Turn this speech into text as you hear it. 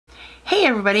Hey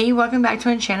everybody, welcome back to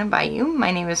Enchanted by You.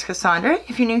 My name is Cassandra.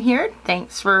 If you're new here,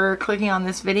 thanks for clicking on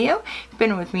this video. If you've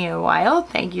been with me a while,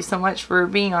 thank you so much for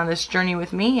being on this journey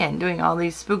with me and doing all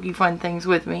these spooky fun things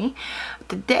with me.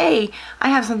 Today, I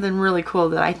have something really cool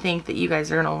that I think that you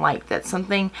guys are going to like. That's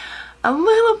something a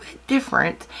little bit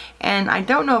different, and I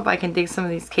don't know if I can dig some of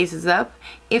these cases up.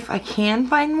 If I can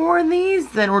find more of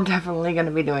these, then we're definitely going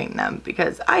to be doing them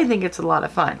because I think it's a lot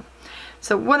of fun.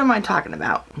 So what am I talking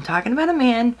about? I'm talking about a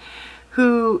man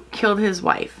who killed his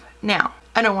wife. Now,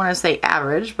 I don't want to say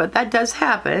average, but that does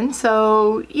happen,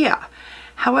 so yeah.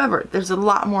 However, there's a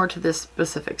lot more to this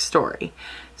specific story.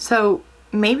 So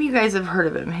maybe you guys have heard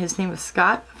of him. His name is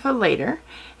Scott Falater,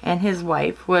 and his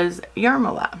wife was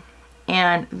Yarmila.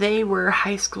 And they were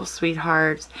high school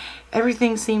sweethearts.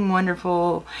 Everything seemed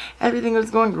wonderful. Everything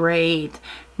was going great.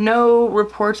 No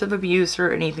reports of abuse or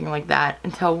anything like that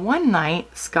until one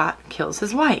night Scott kills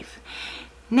his wife.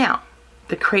 Now,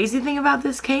 the crazy thing about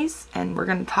this case, and we're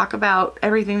going to talk about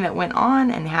everything that went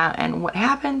on and how and what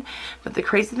happened, but the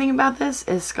crazy thing about this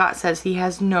is Scott says he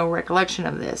has no recollection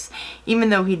of this, even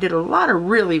though he did a lot of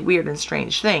really weird and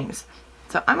strange things.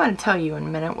 So I'm going to tell you in a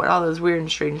minute what all those weird and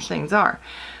strange things are.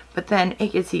 But then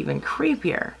it gets even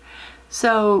creepier.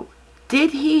 So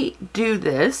did he do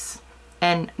this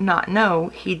and not know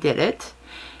he did it?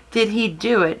 Did he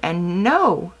do it and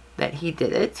know that he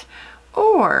did it?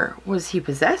 Or was he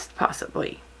possessed,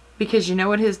 possibly? Because you know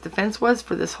what his defense was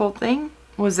for this whole thing?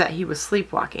 Was that he was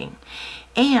sleepwalking.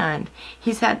 And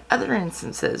he's had other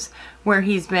instances where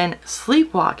he's been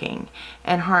sleepwalking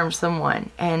and harmed someone,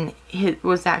 and it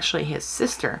was actually his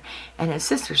sister, and his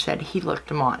sister said he looked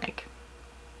demonic.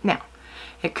 Now,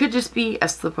 it could just be a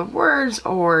slip of words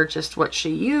or just what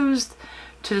she used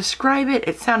to describe it.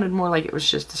 It sounded more like it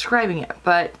was just describing it,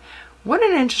 but what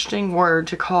an interesting word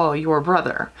to call your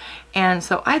brother. And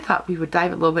so I thought we would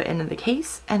dive a little bit into the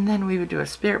case, and then we would do a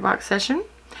spirit box session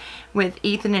with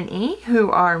Ethan and E, who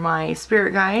are my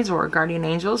spirit guides or guardian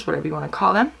angels, whatever you want to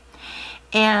call them,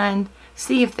 and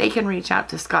see if they can reach out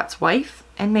to Scott's wife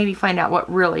and maybe find out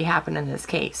what really happened in this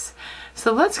case.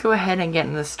 So let's go ahead and get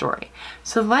into the story.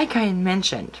 So like I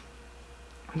mentioned,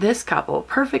 this couple,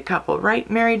 perfect couple, right,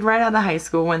 married right out of high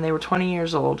school when they were 20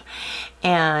 years old,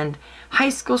 and high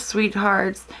school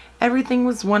sweethearts, everything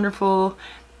was wonderful.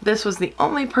 This was the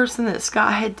only person that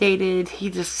Scott had dated. He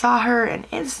just saw her and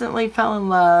instantly fell in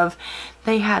love.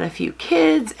 They had a few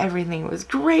kids. Everything was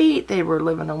great. They were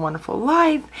living a wonderful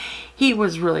life. He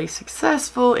was really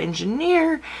successful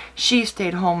engineer. She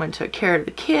stayed home and took care of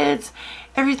the kids.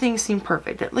 Everything seemed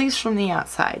perfect, at least from the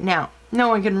outside. Now, no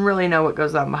one can really know what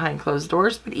goes on behind closed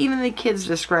doors, but even the kids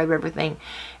describe everything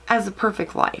as a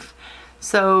perfect life.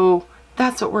 So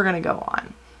that's what we're going to go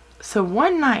on. So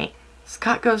one night,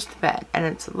 Scott goes to bed, and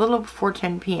it's a little before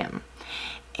 10 p.m.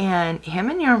 And him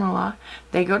and Yarmila,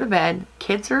 they go to bed.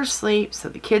 Kids are asleep, so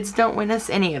the kids don't witness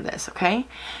any of this, okay?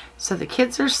 So the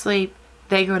kids are asleep,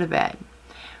 they go to bed.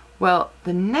 Well,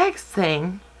 the next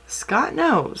thing Scott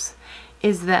knows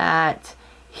is that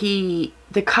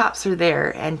the cops are there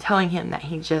and telling him that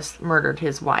he just murdered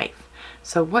his wife.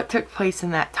 So what took place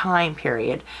in that time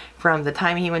period from the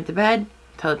time he went to bed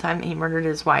till the time that he murdered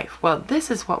his wife? Well,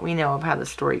 this is what we know of how the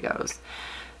story goes.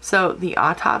 So the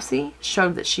autopsy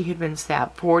showed that she had been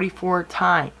stabbed 44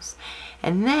 times.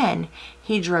 And then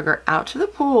he drug her out to the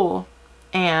pool,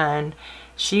 and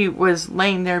she was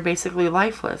laying there basically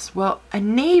lifeless. Well, a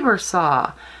neighbor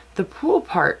saw the pool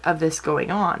part of this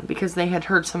going on because they had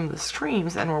heard some of the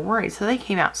screams and were worried, so they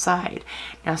came outside.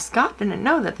 Now, Scott didn't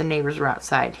know that the neighbors were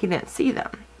outside. He didn't see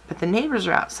them, but the neighbors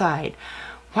are outside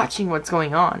watching what's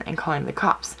going on and calling the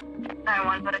cops.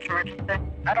 911, what is your emergency?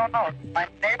 I don't know. My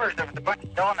neighbors, there was a bunch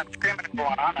of yelling and screaming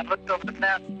going on. I looked over the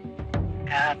fence,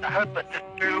 and the husband just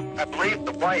threw, I believe,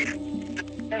 the wife to the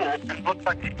pool, and it looks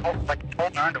like he's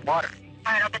holding her underwater.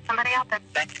 All right, I'll get somebody out there.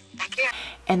 Thank you. Thank you.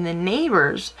 And the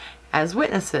neighbors, as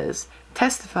witnesses,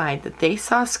 testified that they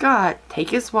saw Scott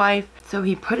take his wife, so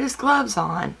he put his gloves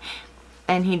on,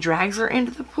 and he drags her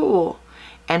into the pool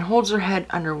and holds her head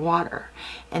underwater.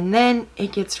 And then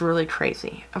it gets really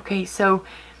crazy. Okay, so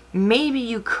maybe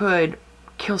you could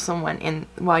kill someone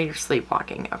while you're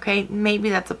sleepwalking, okay? Maybe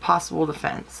that's a possible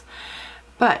defense.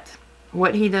 But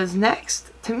what he does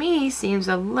next, to me, seems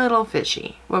a little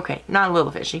fishy. Okay, not a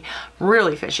little fishy,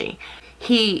 really fishy.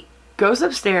 He goes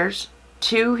upstairs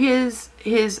to his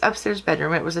upstairs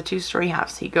bedroom. It was a 2-story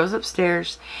house. He goes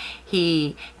upstairs,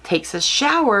 he takes a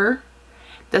shower.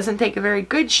 Doesn't take a very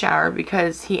good shower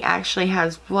because he actually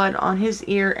has blood on his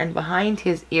ear and behind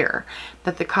his ear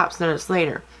that the cops noticed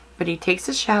later. But he takes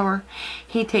a shower,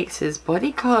 he takes his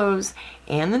bloody clothes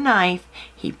and the knife,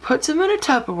 he puts them in a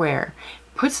Tupperware,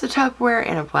 puts the Tupperware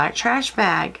in a black trash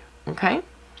bag, okay?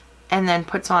 And then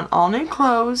puts on all new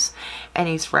clothes, and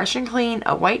he's fresh and clean,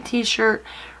 a white t-shirt,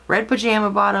 red pajama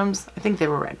bottoms. I think they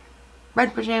were red.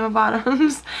 Red pajama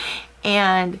bottoms.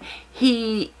 And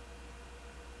he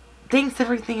thinks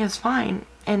everything is fine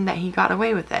and that he got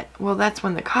away with it. Well, that's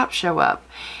when the cops show up,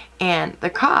 and the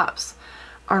cops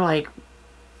are like,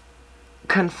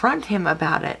 confront him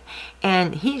about it,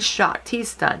 and he's shocked, he's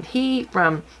stunned.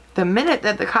 From the minute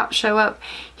that the cops show up,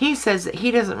 he says that he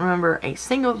doesn't remember a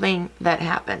single thing that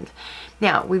happened.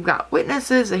 Now, we've got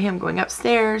witnesses of him going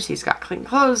upstairs. He's got clean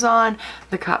clothes on.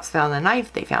 The cops found the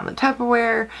knife. They found the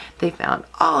Tupperware. They found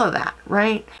all of that,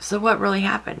 right? So what really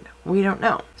happened? We don't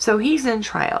know. So he's in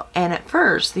trial. And at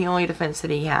first, the only defense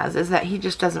that he has is that he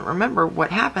just doesn't remember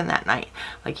what happened that night.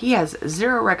 Like, he has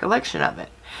zero recollection of it.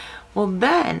 Well,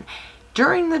 then,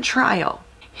 during the trial,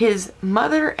 his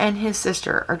mother and his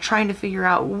sister are trying to figure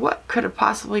out what could have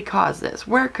possibly caused this.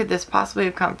 Where could this possibly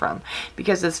have come from?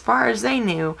 Because as far as they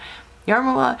knew,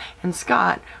 Yarmila and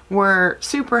Scott were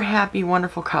super happy,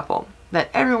 wonderful couple that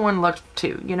everyone looked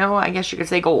to. You know, I guess you could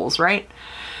say goals, right?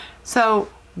 So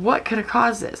what could have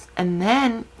caused this? And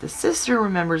then the sister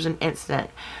remembers an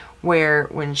incident where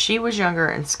when she was younger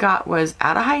and Scott was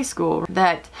out of high school,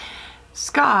 that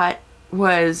Scott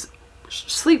was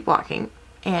sleepwalking,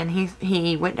 and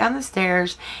he went down the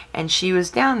stairs and she was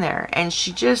down there, and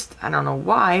she just, I don't know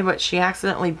why, but she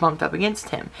accidentally bumped up against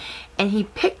him, and he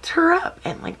picked her up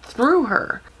and like threw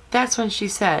her. That's when she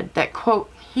said that,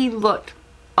 quote, he looked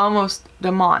almost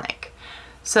demonic.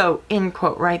 So, end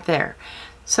quote right there.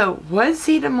 So was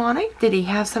he demonic? Did he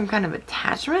have some kind of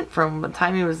attachment from the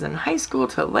time he was in high school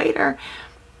to later?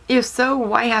 If so,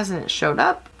 why hasn't it showed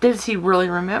up? Does he really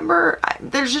remember?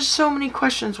 There's just so many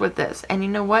questions with this. And you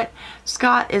know what?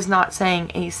 Scott is not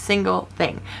saying a single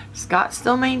thing. Scott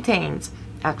still maintains,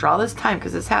 after all this time,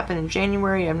 because this happened in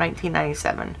January of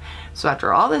 1997. So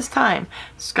after all this time,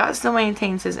 Scott still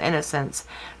maintains his innocence.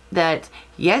 That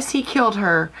yes, he killed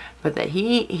her, but that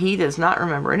he does not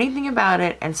remember anything about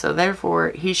it, and so therefore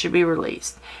he should be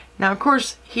released. Now, of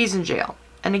course, he's in jail.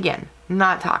 And again,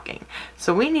 not talking.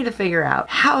 So we need to figure out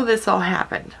how this all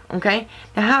happened, okay?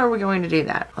 Now, how are we going to do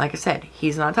that? Like I said,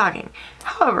 he's not talking.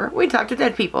 However, we talk to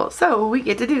dead people, so we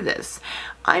get to do this.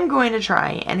 I'm going to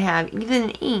try and have Ethan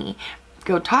and E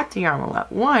go talk to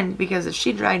Yarmila. One, because if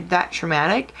she died that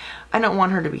traumatic, I don't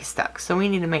want her to be stuck. So we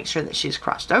need to make sure that she's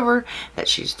crossed over, that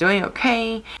she's doing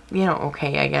okay. You know,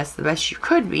 okay, I guess the best you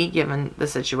could be given the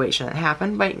situation that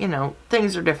happened. But, you know,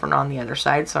 things are different on the other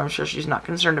side, so I'm sure she's not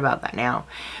concerned about that now.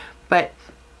 But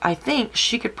I think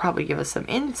she could probably give us some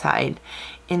insight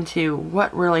into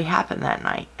what really happened that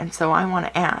night. And so I want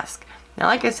to ask. Now,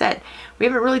 like I said, we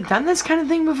haven't really done this kind of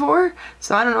thing before,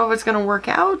 so I don't know if it's going to work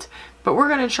out, but we're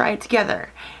going to try it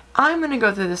together. I'm going to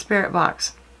go through the spirit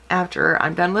box after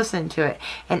I'm done listening to it,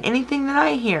 and anything that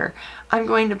I hear, I'm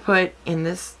going to put in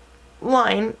this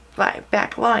line,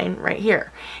 back line right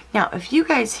here. Now, if you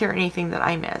guys hear anything that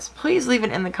I miss, please leave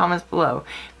it in the comments below,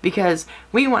 because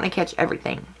we want to catch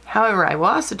everything. However, I will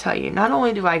also tell you, not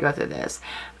only do I go through this,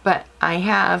 but I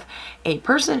have a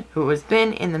person who has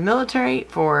been in the military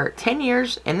for 10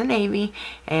 years in the Navy,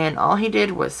 and all he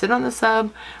did was sit on the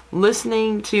sub,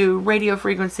 listening to radio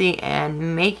frequency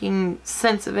and making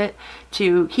sense of it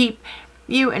to keep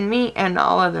you and me and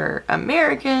all other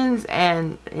Americans,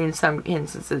 and in some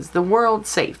instances the world,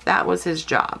 safe. That was his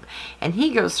job, and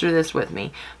he goes through this with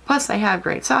me. Plus I have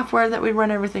great software that we run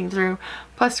everything through,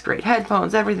 plus great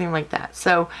headphones, everything like that.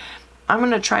 So I'm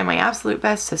going to try my absolute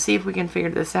best to see if we can figure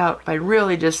this out by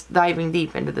really just diving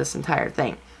deep into this entire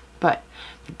thing. But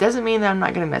it doesn't mean that I'm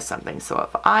not going to miss something. So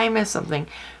if I miss something,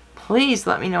 please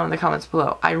let me know in the comments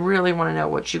below. I really want to know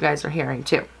what you guys are hearing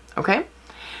too. Okay?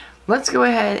 Let's go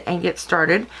ahead and get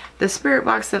started. The spirit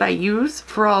box that I use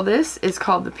for all this is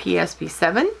called the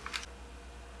PSP7.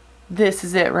 This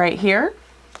is it right here.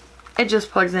 It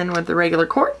just plugs in with the regular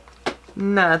cord.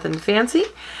 Nothing fancy.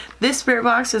 This spirit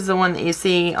box is the one that you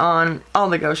see on all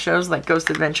the ghost shows, like Ghost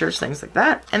Adventures, things like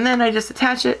that. And then I just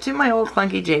attach it to my old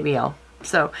clunky JBL.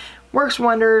 So, works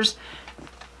wonders.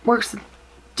 Works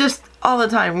just all the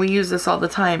time. We use this all the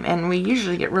time, and we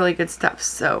usually get really good stuff.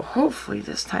 So, hopefully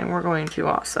this time we're going to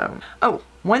also. Oh,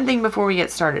 one thing before we get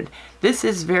started. This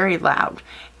is very loud.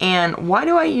 And why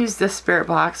do I use this spirit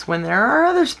box when there are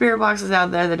other spirit boxes out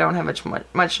there that don't have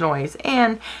much noise?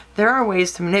 And there are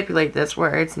ways to manipulate this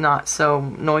where it's not so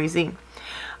noisy.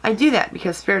 I do that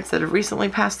because spirits that have recently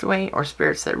passed away, or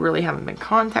spirits that really haven't been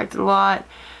contacted a lot,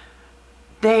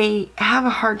 they have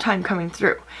a hard time coming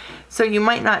through. So you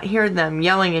might not hear them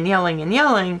yelling and yelling and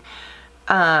yelling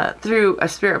through a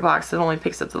spirit box that only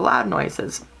picks up the loud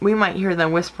noises, we might hear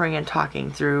them whispering and talking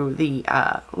through the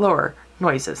lower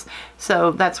noises.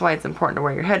 So that's why it's important to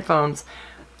wear your headphones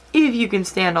if you can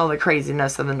stand all the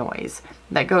craziness of the noise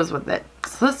that goes with it.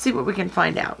 So let's see what we can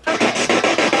find out. Okay,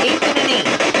 Ethan and Eve,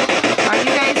 are you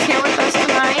guys here with us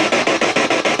tonight?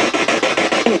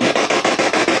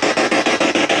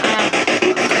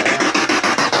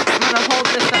 I'm going to hold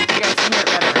this up so you guys can hear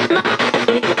it better.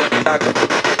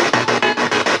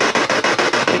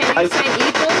 Can you say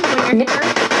Ethan when you're here?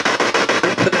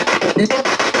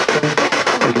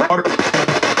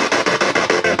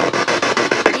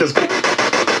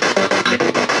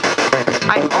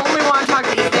 I only want to talk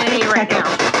to Ethan and Eve right now.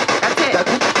 That's it.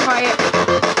 Quiet.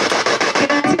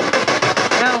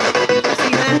 No. Just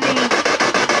Ethan and Eve.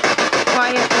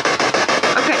 Quiet.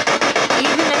 Okay.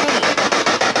 Ethan and Eve.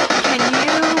 Can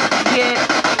you get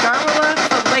Yarmila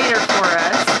Falater for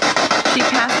us? She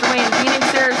passed away in Phoenix,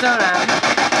 Arizona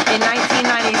in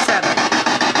 1997.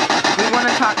 We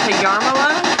want to talk to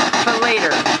Yarmila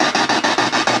Falater.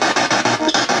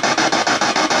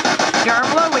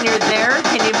 Yarmila, when you're there,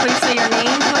 can you please say your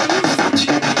name, please?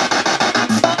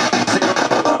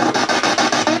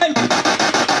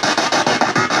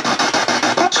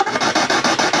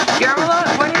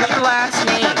 Yarmila, what is your last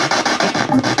name?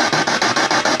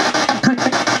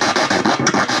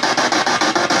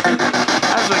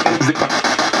 That was wicked.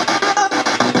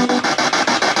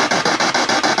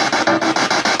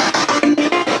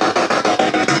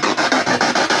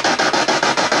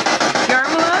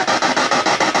 Yarmila,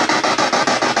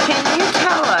 can you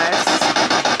tell us,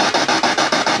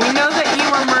 we know that you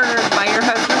were murdered by your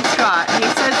husband Scott. He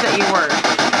says that you were,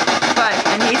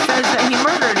 and he says that he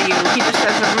murdered you, he just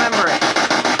doesn't remember it.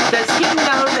 Does he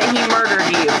know that he murdered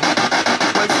you?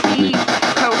 Was he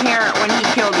coherent when he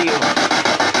killed you?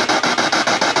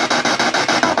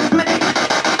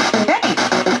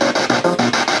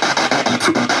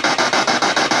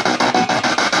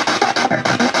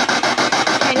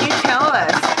 Can you tell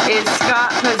us, is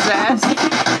Scott possessed?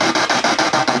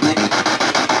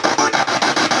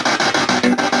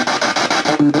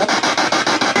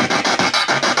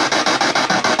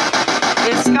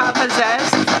 Is Scott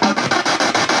possessed?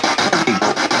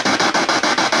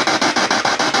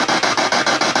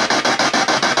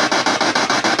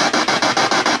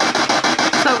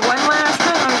 So one last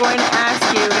time I'm going to ask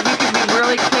you if you could be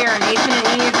really clear, and Ethan and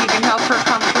Eve, you can help her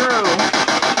come through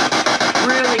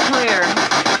really clear.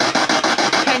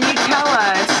 Can you tell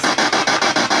us,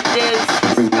 does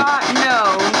Scott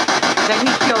know that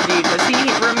he killed you? Does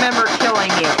he remember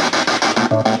killing you?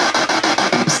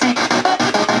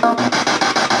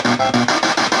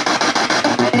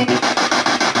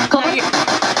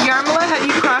 Yarmila, have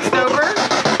you crossed over?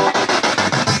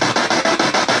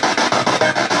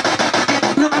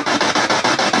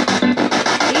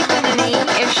 Ethan and Eve,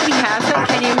 if she hasn't,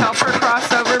 can you help her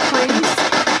cross over, please?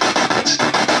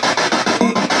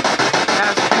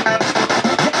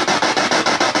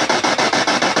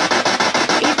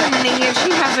 Ethan and Eve, if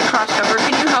she hasn't crossed over,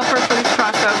 can you help her please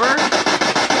cross over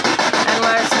and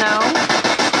let us know?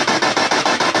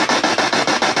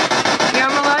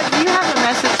 Yarmila, do you have a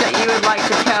message that you would like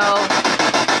to tell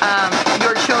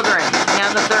your children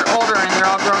now that they're older and they're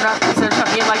all grown up? Is there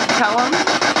something you'd like to tell them?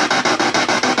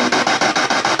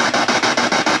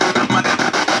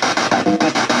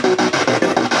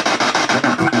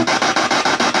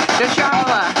 Just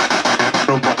Yarmila.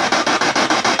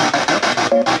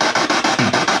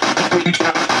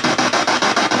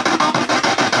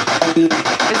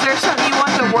 Is there something you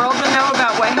want the world to know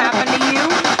about what happened to you?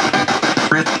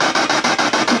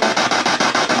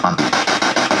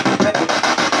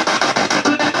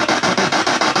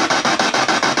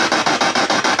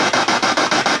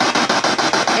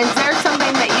 Is there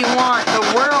something that you want the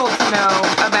world to know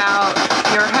about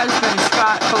your husband,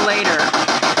 Scott Falater?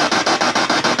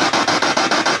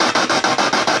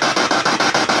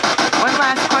 One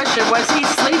last question. Was he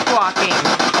sleepwalking?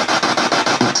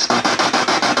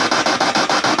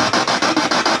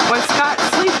 Was Scott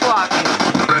sleepwalking?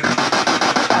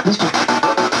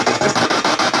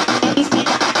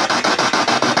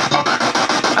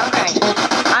 Okay.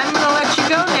 I'm going to let you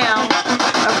go now.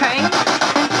 Okay?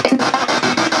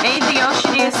 Anything else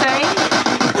you need to say?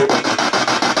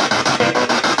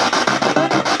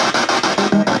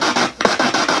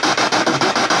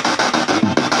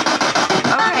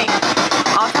 Okay.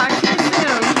 I'll talk to you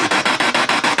soon.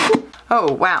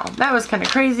 Oh, wow. That was kind of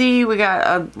crazy. We got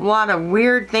a lot of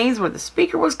weird things where the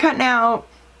speaker was cutting out.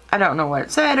 I don't know what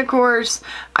it said, of course.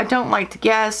 I don't like to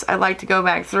guess. I like to go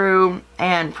back through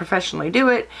and professionally do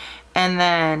it and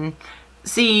then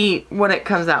see what it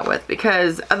comes out with,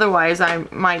 because otherwise I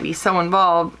might be so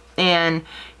involved in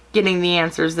getting the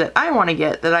answers that I want to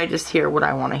get that I just hear what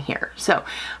I want to hear. So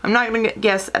I'm not going to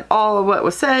guess at all of what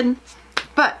was said,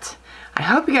 but I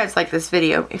hope you guys like this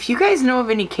video. If you guys know of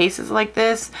any cases like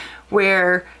this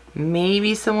where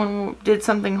maybe someone did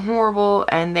something horrible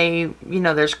and they, you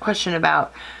know, there's question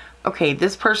about, okay,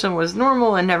 this person was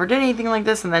normal and never did anything like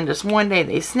this, and then just one day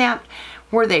they snapped.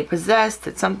 Were they possessed?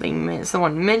 Did something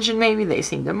someone mentioned maybe they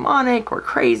seem demonic or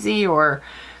crazy, or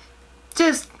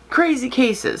just crazy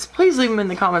cases? Please leave them in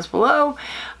the comments below.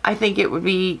 I think it would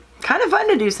be kind of fun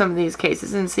to do some of these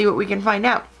cases and see what we can find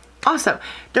out. Also,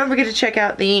 don't forget to check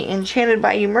out the Enchanted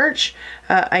by You merch.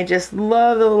 I just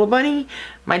love the little bunny.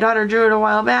 My daughter drew it a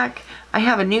while back. I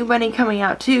have a new bunny coming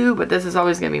out too, but this is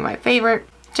always going to be my favorite.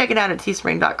 Check it out at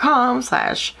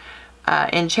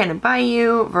teespring.com/Enchanted by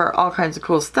You for all kinds of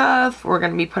cool stuff. We're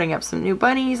going to be putting up some new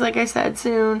bunnies, like I said,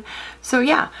 soon. So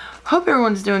yeah, hope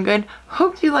everyone's doing good.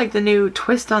 Hope you like the new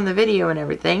twist on the video and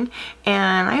everything.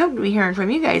 And I hope to be hearing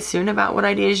from you guys soon about what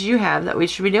ideas you have that we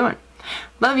should be doing.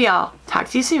 Love y'all. Talk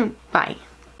to you soon. Bye.